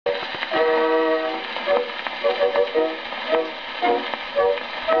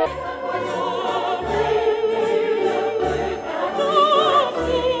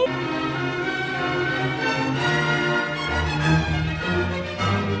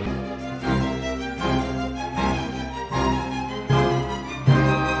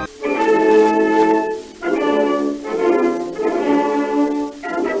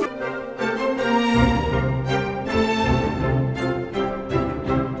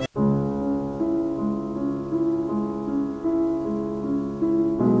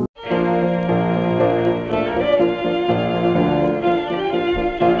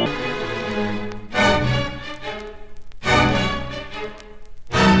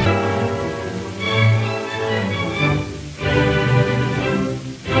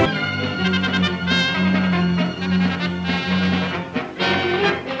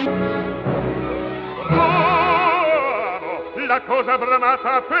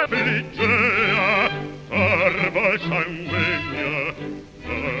Felice, arba sanguigna.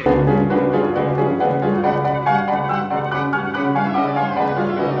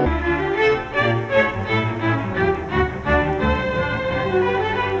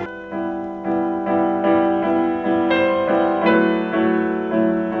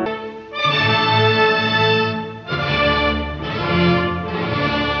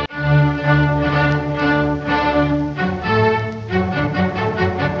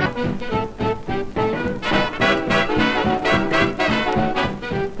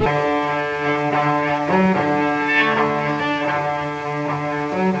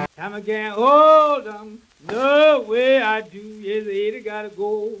 I'm again old, no way I do, yes, it gotta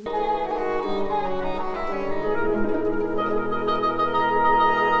go.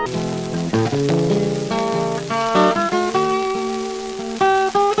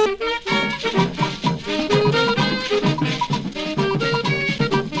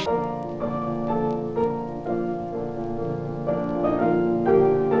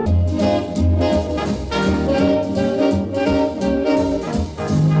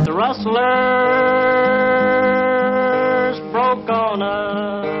 The rustlers broke on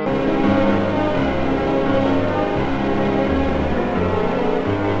us.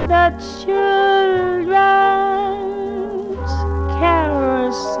 The children's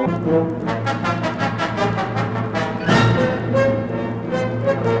carousel.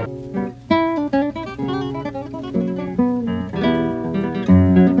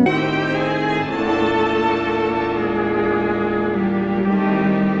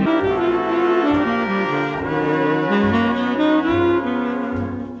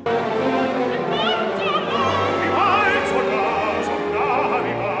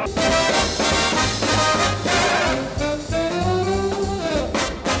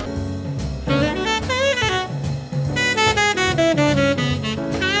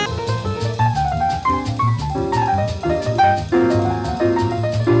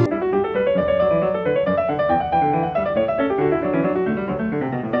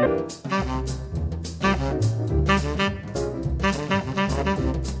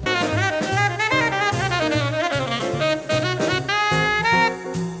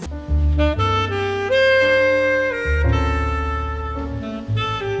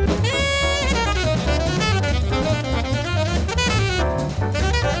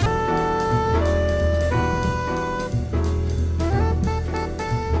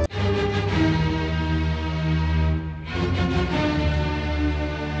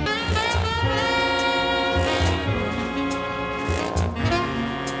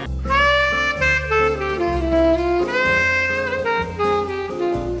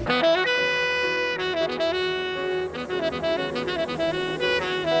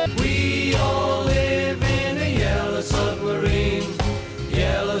 We all live in a yellow submarine.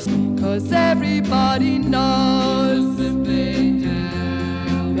 Yellow. 'Cause everybody knows that they do.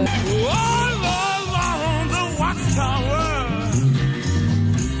 All along the watchtower.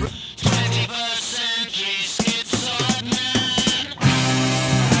 21st century schizoid man.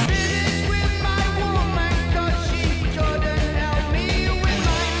 Finished with my woman 'cause she couldn't help me with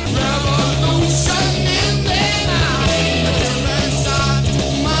my revolution in there now.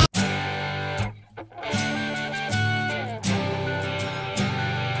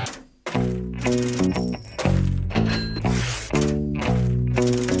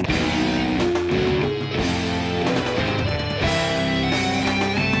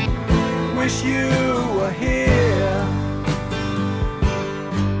 Wish you were here.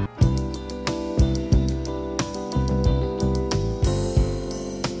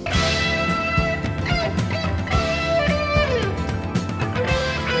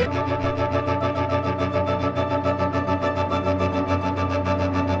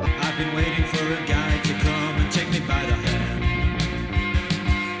 I've been waiting for a guy to come and take me by the hand.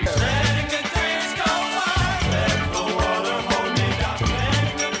 Letting the days go by, let no other hold me down.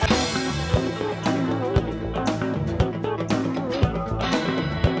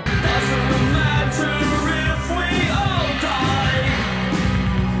 Doesn't matter if we all die.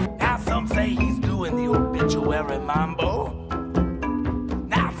 Now some say he's doing the obituary mambo.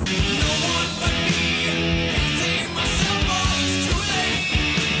 Now no one but me can save myself, but it's too late.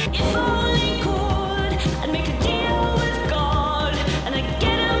 If only could, I'd make a deal with God, and I'd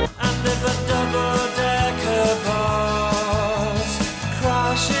get him. And if a double-decker bus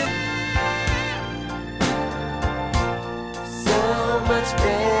crashing, so much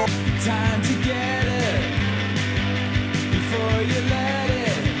better. Time to get it before you let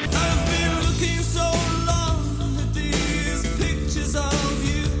it. I've been looking so long at these pictures of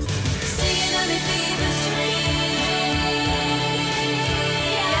you. Singing on a fever stream.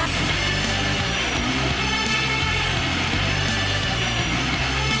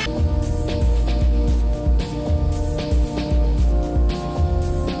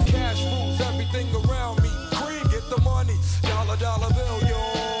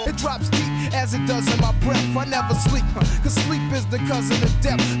 drops deep as it does in my breath. I never sleep, cause sleep is the cousin of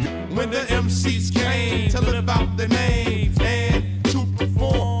death. When the MCs came to live out their names and to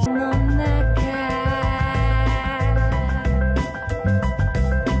perform.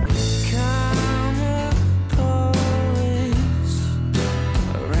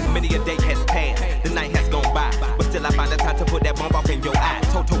 Many a day has passed, the night has gone by, but still I find the time to put that bomb off in your eye.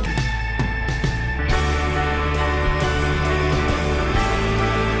 Total.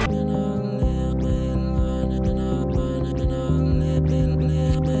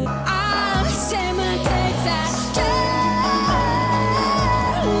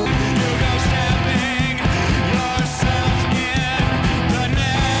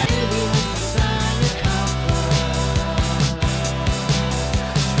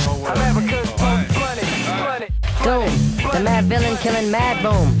 Doom, the mad villain killing mad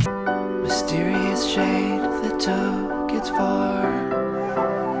boom. Mysterious shade that took its far.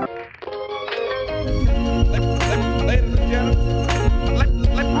 Ladies and gentlemen,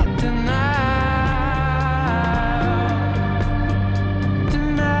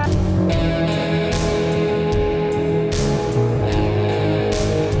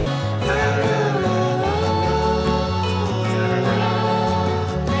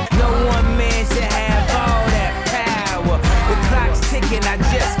 No one man should have all that power. The clock's ticking, I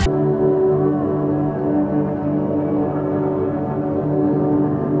just.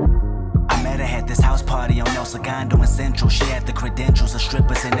 I met her at this house party on El Segundo in Central. She had the credentials of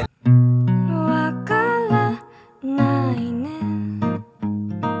strippers in it.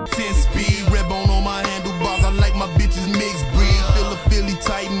 Red bone on my handlebars. I like my bitches mixed breed. Feel a Philly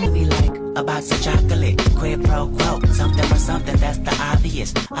Titan. We like a box of chocolate, quid pro quo, something for something, that's the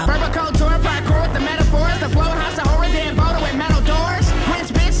obvious. Vertical tour, parkour with the metaphors, the flow house of horror, Dan Boda with metal doors.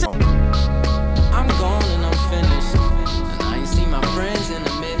 Prince bitch. I'm gone and I'm finished, and I ain't seen my friends in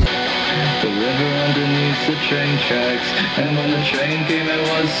a minute. The river underneath the train tracks, and when the train came it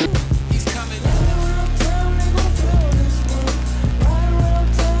was. He's coming.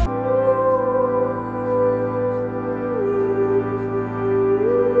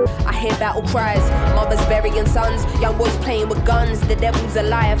 I hear battle cries, mothers burying sons, young boys playing with guns, the devil's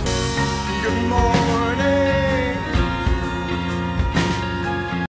alive. Good morning.